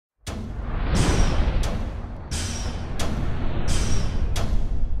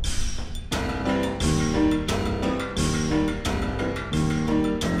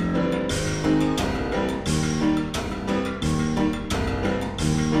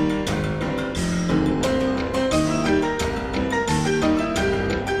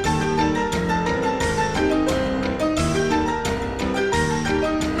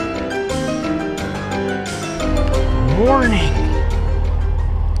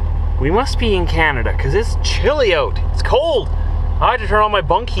We must be in Canada because it's chilly out. It's cold. I had to turn on my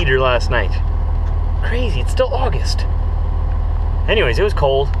bunk heater last night. Crazy, it's still August. Anyways, it was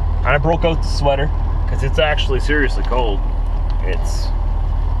cold. I broke out the sweater because it's actually seriously cold. It's...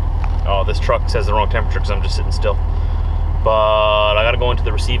 Oh, this truck says the wrong temperature because I'm just sitting still. But I gotta go into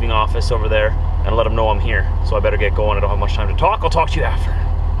the receiving office over there and let them know I'm here. So I better get going. I don't have much time to talk. I'll talk to you after.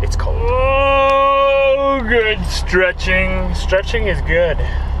 It's cold. Oh, good stretching. Stretching is good.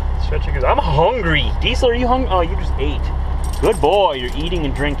 Stretching is... I'm hungry. Diesel, are you hungry? Oh, you just ate. Good boy. You're eating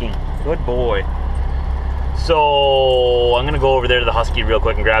and drinking. Good boy. So I'm gonna go over there to the Husky real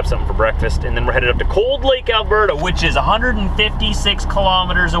quick and grab something for breakfast, and then we're headed up to Cold Lake, Alberta, which is 156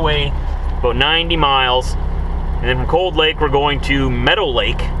 kilometers away, about 90 miles. And then from Cold Lake, we're going to Meadow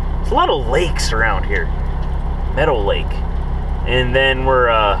Lake. There's a lot of lakes around here. Meadow Lake. And then we're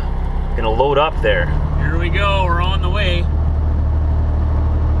gonna load up there. Here we go, we're on the way.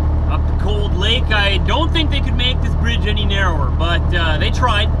 Up to Cold Lake. I don't think they could make this bridge any narrower, but they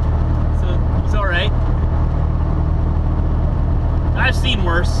tried, so it's all right. I've seen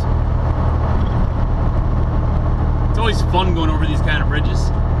worse. It's always fun going over these kind of bridges.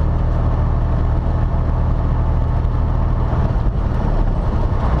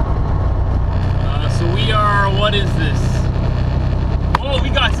 So we are, what is this? Oh, we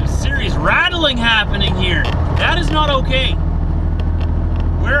got some serious rattling happening here. That is not okay.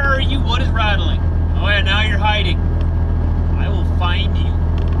 Where are you? What is rattling? Oh yeah, now you're hiding. I will find you.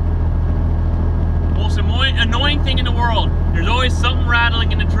 Most annoying thing in the world. There's always something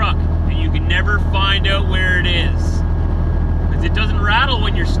rattling in the truck, and you can never find out where it is. Because it doesn't rattle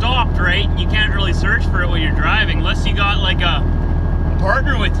when you're stopped, right? And you can't really search for it when you're driving, unless you got like a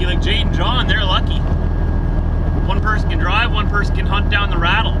partner with you, like Jade and John. They're lucky. One person can drive, one person can hunt down the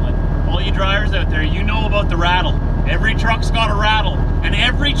rattle. But all you drivers out there, you know about the rattle. Every truck's got a rattle, and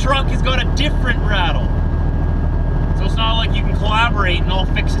every truck has got a different rattle. So it's not like you can collaborate and all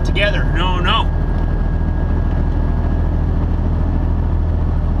fix it together. No, no.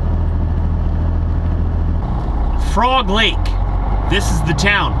 Frog Lake. This is the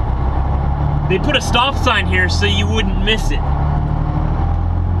town. They put a stop sign here so you wouldn't miss it.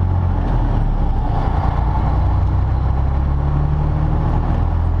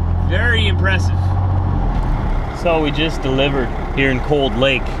 Very impressive. So we just delivered here in Cold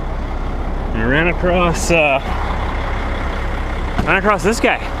Lake. And I ran across this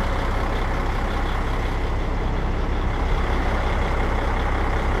guy.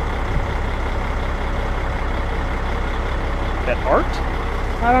 That art?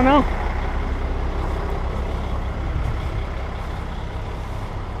 I don't know.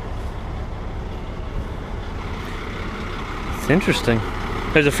 It's interesting.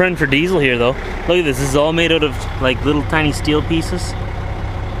 There's a friend for Diesel here though. Look at this, this is all made out of like little tiny steel pieces.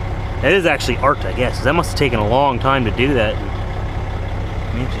 That is actually art, I guess. That must have taken a long time to do that.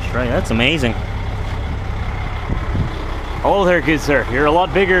 You're just right, that's amazing. Oh there, good sir. You're a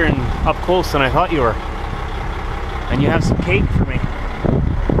lot bigger and up close than I thought you were. And you have some cake for me.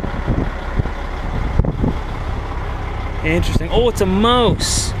 Interesting. Oh, it's a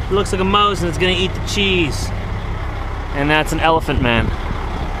mouse. It looks like a mouse and it's gonna eat the cheese. And that's an elephant man.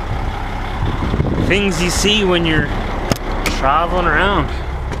 Things you see when you're traveling around.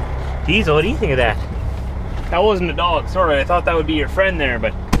 Diesel, what do you think of that? That wasn't a dog, sorry, I thought that would be your friend there,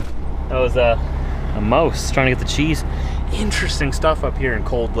 but that was a mouse trying to get the cheese. Interesting stuff up here in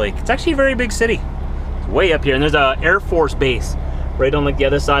Cold Lake. It's actually a very big city. It's way up here, and there's a Air Force base right on like the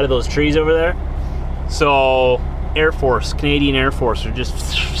other side of those trees over there. So, Air Force, Canadian Air Force are just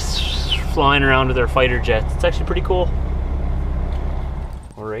flying around with their fighter jets. It's actually pretty cool.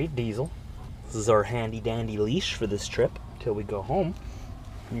 All right, Diesel. This is our handy dandy leash for this trip till we go home.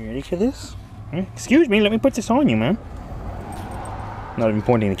 You ready for this? Excuse me, let me put this on you, man. Not even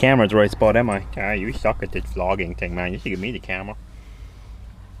pointing the camera at the right spot, am I? Ah, you suck at this vlogging thing, man. You should give me the camera.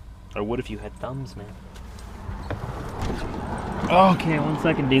 Or what if you had thumbs, man? Okay, 1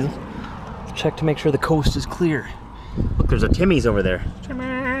 second, Diesel. Check to make sure the coast is clear. Look, there's a Timmy's over there.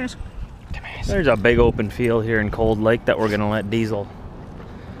 Timmy's. There's a big open field here in Cold Lake that we're gonna let Diesel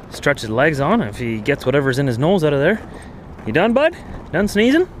stretch his legs on if he gets whatever's in his nose out of there. You done, bud? Done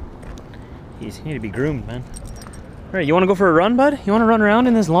sneezing? You need to be groomed, man. All right, you wanna go for a run, bud? You wanna run around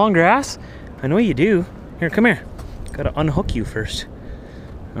in this long grass? I know you do. Here, come here. Gotta unhook you first.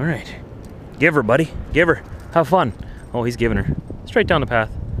 All right. Give her, buddy. Give her. Have fun. Oh, he's giving her. Straight down the path.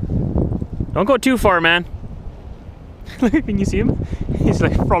 Don't go too far, man. Can you see him? He's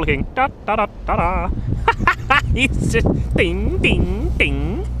like frolicking. Da da da da da. He's just ding ding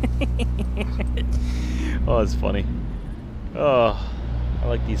ding. Oh, it's funny. Oh,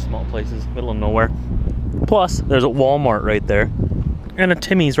 like these small places, middle of nowhere. Plus, there's a Walmart right there, and a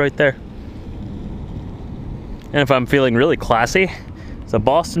Timmy's right there. And if I'm feeling really classy, it's a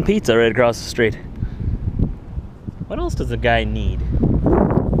Boston Pizza right across the street. What else does a guy need?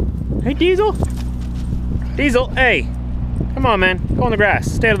 Hey, Diesel! Diesel, hey! Come on, man. Go on the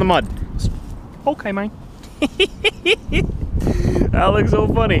grass. Stay out of the mud. Okay, man. That looks so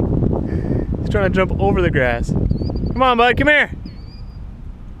funny. He's trying to jump over the grass. Come on, bud. Come here.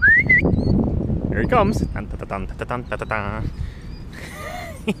 Here he comes.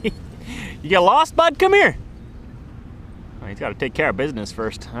 You get lost, bud? Come here. Oh, he's got to take care of business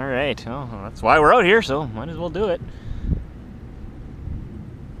first. All right. Well, that's why we're out here, so might as well do it.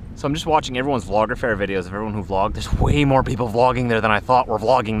 So I'm just watching everyone's vlogger fair videos of everyone who vlogged. There's way more people vlogging there than I thought were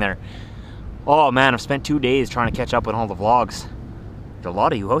vlogging there. Oh man, I've spent 2 days trying to catch up with all the vlogs. There's a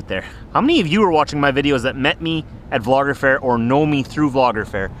lot of you out there. How many of you are watching my videos that met me at Vlogger Fair or know me through Vlogger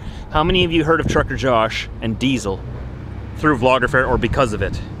Fair? How many of you heard of Trucker Josh and Diesel through Vlogger Fair or because of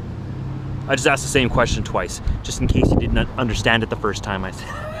it? I just asked the same question twice, just in case you didn't understand it the first time I said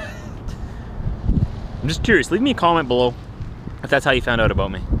it. I'm just curious, leave me a comment below if that's how you found out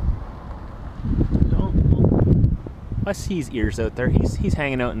about me. I see his ears out there. He's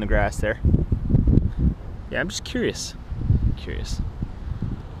hanging out in the grass there. Yeah, I'm just curious.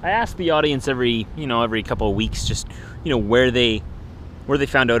 I ask the audience every couple of weeks, just where they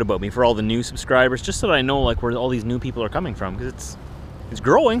found out about me for all the new subscribers, just so that I know like where all these new people are coming from, because it's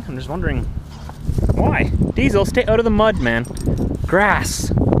growing. I'm just wondering why. Diesel, stay out of the mud, man.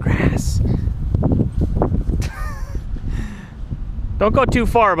 Grass. Don't go too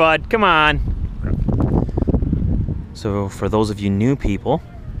far, bud. Come on. So for those of you new people,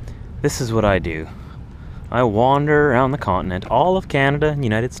 this is what I do. I wander around the continent, all of Canada and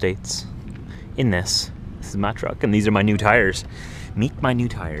United States, in this. This is my truck, and these are my new tires. Meet my new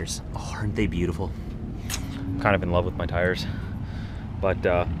tires. Oh, aren't they beautiful? I'm kind of in love with my tires. But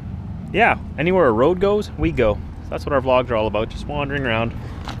yeah, anywhere a road goes, we go. So that's what our vlogs are all about, just wandering around.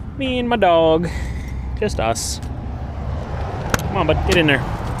 Me and my dog, just us. Come on, bud, get in there.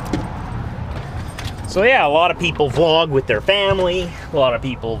 So yeah, a lot of people vlog with their family. A lot of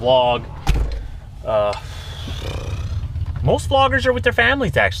people vlog. Most vloggers are with their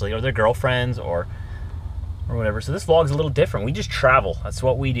families actually, or their girlfriends, or whatever. So this vlog's a little different. We just travel. That's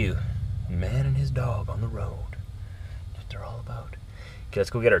what we do. Man and his dog on the road. That's what they're all about. Okay, let's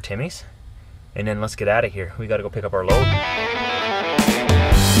go get our Timmys, and then let's get out of here. We got to go pick up our load.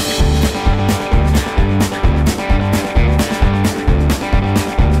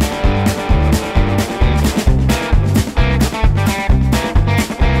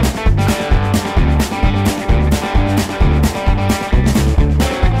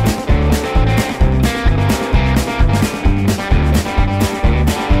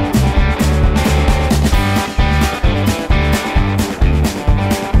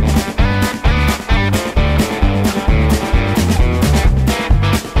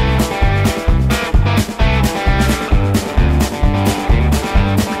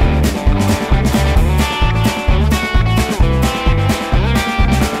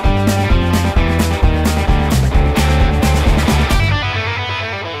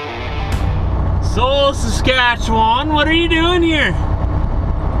 Saskatchewan, what are you doing here?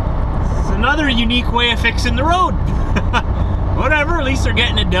 It's another unique way of fixing the road. Whatever, at least they're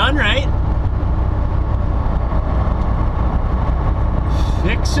getting it done, right?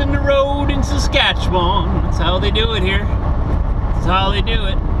 Fixing the road in Saskatchewan. That's how they do it here. That's how they do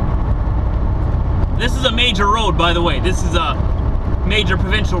it. This is a major road, by the way. This is a major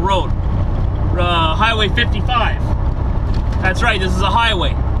provincial road. Highway 55. That's right, this is a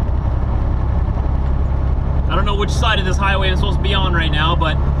highway. I don't know which side of this highway I'm supposed to be on right now,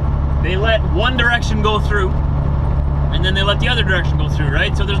 but they let one direction go through, and then they let the other direction go through,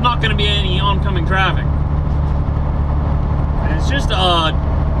 right? So there's not going to be any oncoming traffic. And it's just a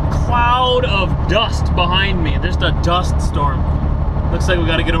cloud of dust behind me. Just a dust storm. Looks like we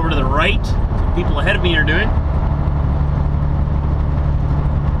got to get over to the right. People ahead of me are doing.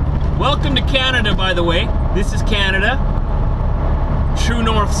 Welcome to Canada, by the way. This is Canada. True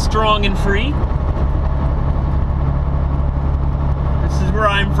North, strong and free. Where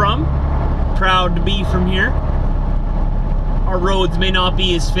I'm from. Proud to be from here. Our roads may not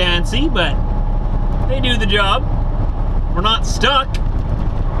be as fancy, but they do the job. We're not stuck.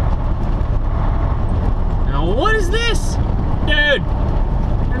 Now what is this? Dude,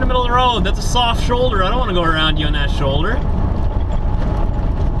 you're in the middle of the road. That's a soft shoulder. I don't want to go around you on that shoulder.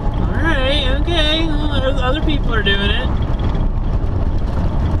 Alright, okay. Well, other people are doing it.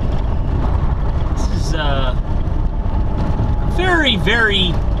 This is very,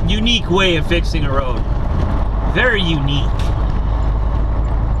 very unique way of fixing a road. Very unique.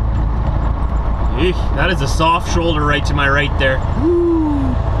 Eek, that is a soft shoulder right to my right there. Woo.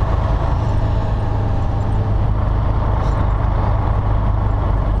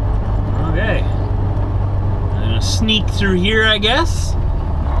 Okay. I'm gonna sneak through here, I guess.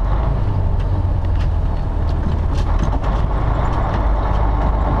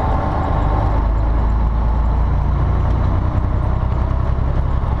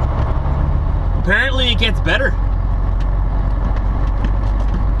 Apparently it gets better.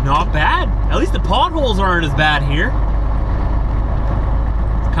 Not bad. At least the potholes aren't as bad here.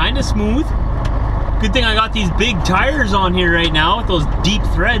 It's kind of smooth. Good thing I got these big tires on here right now with those deep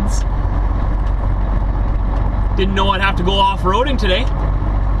threads. Didn't know I'd have to go off-roading today.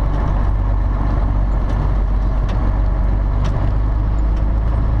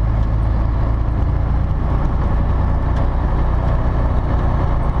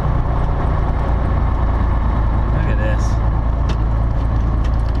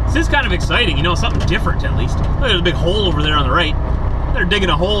 This is kind of exciting, you know, something different at least. Look, there's a big hole over there on the right. They're digging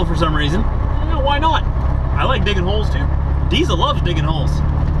a hole for some reason. You know, why not? I like digging holes too. Diesel loves digging holes.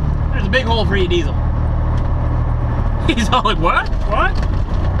 There's a big hole for you, Diesel. He's all like, what? What?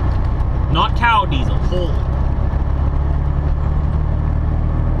 Not cow, Diesel, hole.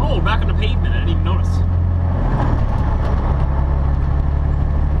 Oh, back on the pavement, I didn't even notice.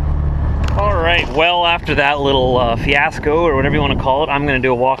 Alright, well, after that little fiasco, or whatever you want to call it, I'm going to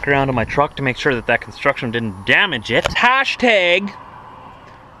do a walk around on my truck to make sure that that construction didn't damage it. Hashtag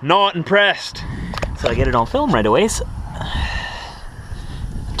not impressed. So I get it on film right away. So.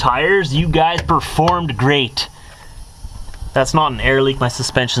 Tires, you guys performed great. That's not an air leak, my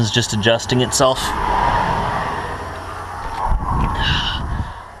suspension's just adjusting itself.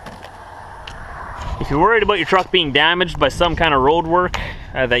 If you're worried about your truck being damaged by some kind of road work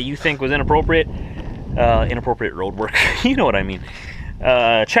that you think was inappropriate, inappropriate road work, you know what I mean.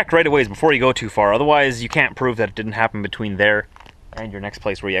 Check right away before you go too far, otherwise you can't prove that it didn't happen between there and your next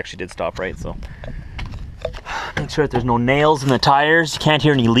place where you actually did stop, right? So make sure that there's no nails in the tires. You can't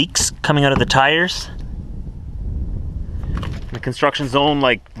hear any leaks coming out of the tires. In the construction zone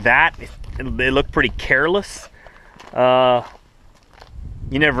like that, they look pretty careless. You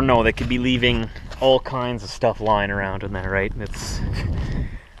never know, they could be leaving all kinds of stuff lying around in there, right? It's,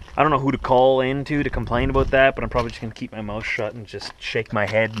 I don't know who to call into to complain about that, but I'm probably just gonna keep my mouth shut and just shake my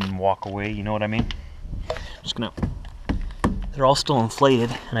head and walk away, you know what I mean? Just gonna, they're all still inflated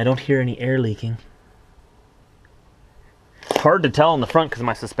and I don't hear any air leaking. It's hard to tell in the front because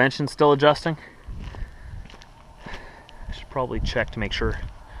my suspension's still adjusting. I should probably check to make sure,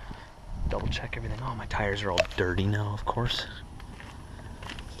 double check everything. Oh, my tires are all dirty now, of course.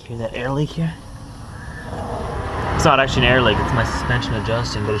 Hear that air leak here? It's not actually an air leak, it's my suspension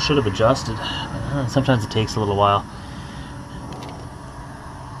adjusting, but it should have adjusted. Sometimes it takes a little while.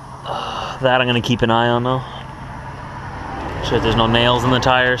 That I'm gonna keep an eye on though. Sure there's no nails in the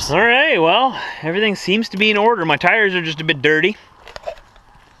tires. Alright, well, everything seems to be in order. My tires are just a bit dirty.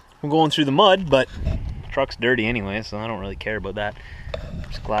 I'm going through the mud, but the truck's dirty anyway, so I don't really care about that. I'm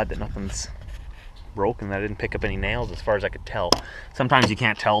just glad that nothing's broken, that I didn't pick up any nails as far as I could tell. Sometimes you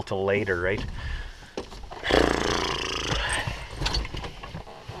can't tell till later, right?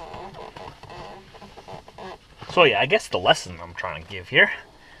 So yeah, I guess the lesson I'm trying to give here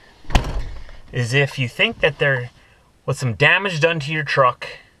is if you think that there was some damage done to your truck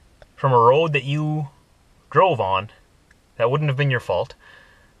from a road that you drove on that wouldn't have been your fault,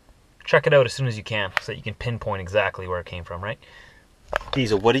 check it out as soon as you can so that you can pinpoint exactly where it came from, right?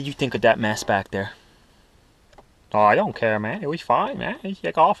 Diesel, what did you think of that mess back there? Oh, I don't care, man. It was fine, man. It's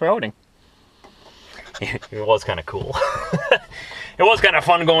like off-roading. It was kind of cool. It was kind of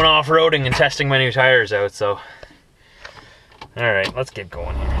fun going off-roading and testing my new tires out, so. Alright, let's get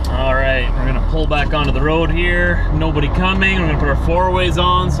going here. Alright, we're gonna pull back onto the road here. Nobody coming. We're gonna put our four-ways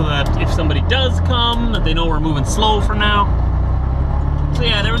on so that if somebody does come, that they know we're moving slow for now. So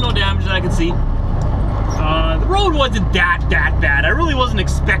yeah, there was no damage that I could see. The road wasn't that bad. I really wasn't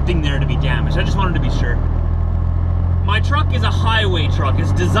expecting there to be damage. I just wanted to be sure. My truck is a highway truck.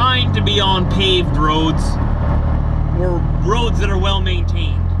 It's designed to be on paved roads or roads that are well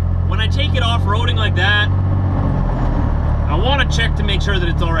maintained. When I take it off-roading like that, I want to check to make sure that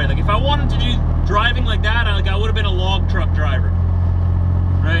it's all right. Like if I wanted to do driving like that, I would have been a log truck driver,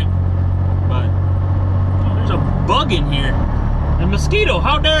 right? But oh, there's a bug in here. A mosquito,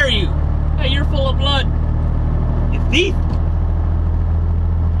 how dare you? Hey, you're full of blood. You thief.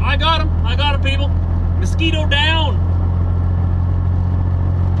 I got him, people. Mosquito down.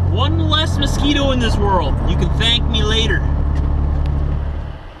 One less mosquito in this world. You can thank me later.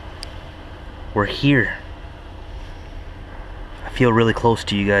 We're here. I feel really close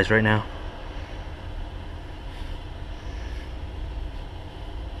to you guys right now.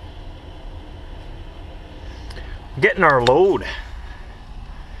 Getting our load.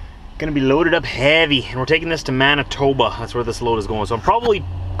 Gonna be loaded up heavy, and we're taking this to Manitoba. That's where this load is going. So I'm probably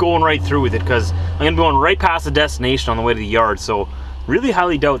going right through with it because I'm gonna be going right past the destination on the way to the yard. So really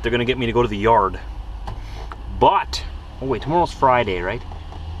highly doubt they're gonna get me to go to the yard. But, oh wait, tomorrow's Friday, right?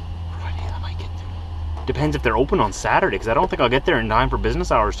 Friday, I might get there. Depends if they're open on Saturday, because I don't think I'll get there in time for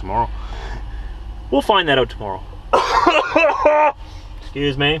business hours tomorrow. We'll find that out tomorrow.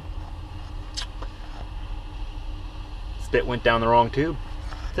 Excuse me. Spit went down the wrong tube.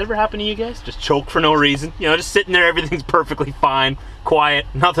 Does that ever happen to you guys? Just choke for no reason? You know, just sitting there, everything's perfectly fine, quiet,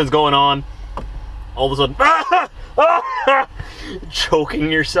 nothing's going on. All of a sudden, choking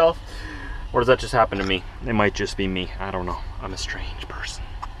yourself. Or does that just happen to me? It might just be me. I don't know. I'm a strange person.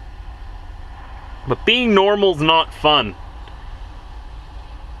 But being normal's not fun.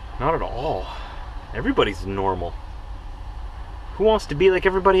 Not at all. Everybody's normal. Who wants to be like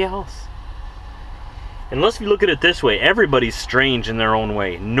everybody else? Unless you look at it this way, everybody's strange in their own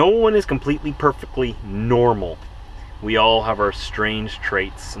way. No one is completely perfectly normal. We all have our strange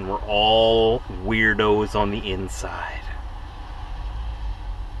traits, and we're all weirdos on the inside.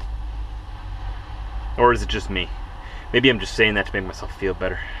 Or is it just me? Maybe I'm just saying that to make myself feel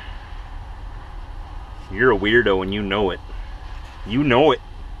better. You're a weirdo and you know it. You know it.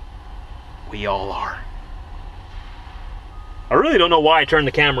 We all are. I really don't know why I turned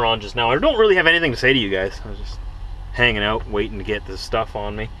the camera on just now. I don't really have anything to say to you guys. I was just hanging out, waiting to get this stuff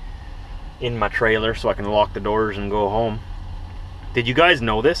on me in my trailer so I can lock the doors and go home. Did you guys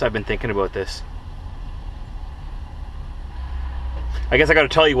know this? I've been thinking about this. I guess I gotta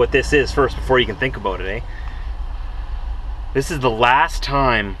tell you what this is first before you can think about it, eh? This is the last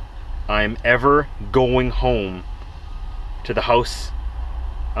time I'm ever going home to the house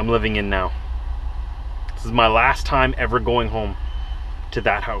I'm living in now. This is my last time ever going home to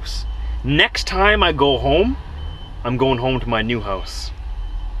that house. Next time I go home, I'm going home to my new house.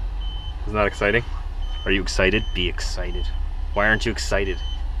 Isn't that exciting? Are you excited? Be excited. Why aren't you excited?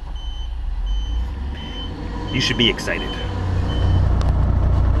 You should be excited.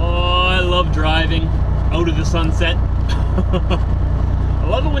 Oh, I love driving out of the sunset. I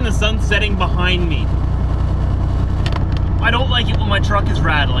love it when the sun's setting behind me. I don't like it when my truck is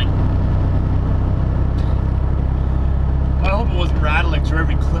rattling. I hope it wasn't rattling through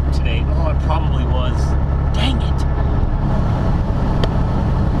every clip today. Oh, it probably was. Dang it.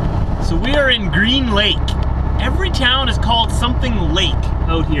 So we are in Green Lake. Every town is called something lake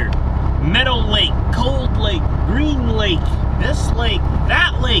out here. Meadow Lake, Cold Lake, Green Lake, this lake,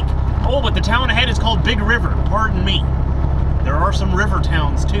 that lake. Oh, but the town ahead is called Big River. Pardon me. There are some river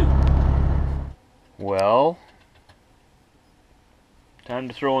towns too. Well, time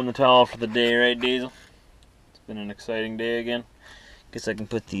to throw in the towel for the day, right, Diesel? Been an exciting day again. Guess I can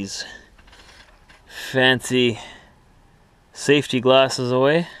put these fancy safety glasses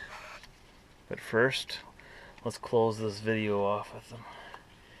away. But first, let's close this video off with them.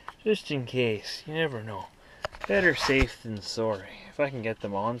 Just in case, you never know. Better safe than sorry. If I can get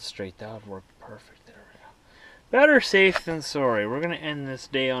them on straight, that would work perfect. There we go. Better safe than sorry. We're going to end this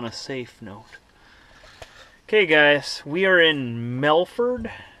day on a safe note. Okay guys, we are in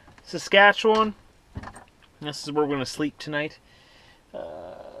Melford, Saskatchewan. This is where we're going to sleep tonight.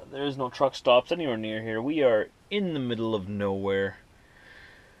 There's no truck stops anywhere near here. We are in the middle of nowhere.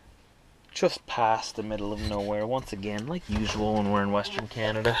 Just past the middle of nowhere. Once again, like usual when we're in Western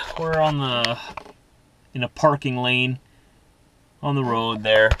Canada. We're in a parking lane on the road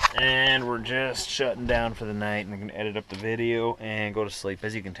there. And we're just shutting down for the night. And I'm going to edit up the video and go to sleep.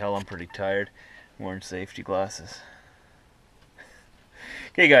 As you can tell, I'm pretty tired. I'm wearing safety glasses.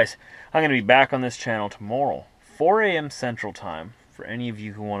 Okay guys, I'm going to be back on this channel tomorrow, 4 a.m. Central Time, for any of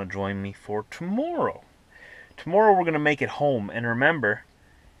you who want to join me for tomorrow. Tomorrow we're going to make it home, and remember,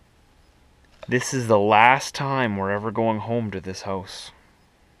 this is the last time we're ever going home to this house.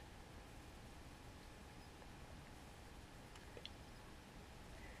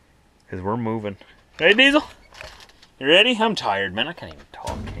 Because we're moving. Hey Diesel? You ready? I'm tired, man. I can't even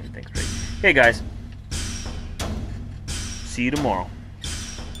talk. I can't even think straight. Hey guys. See you tomorrow.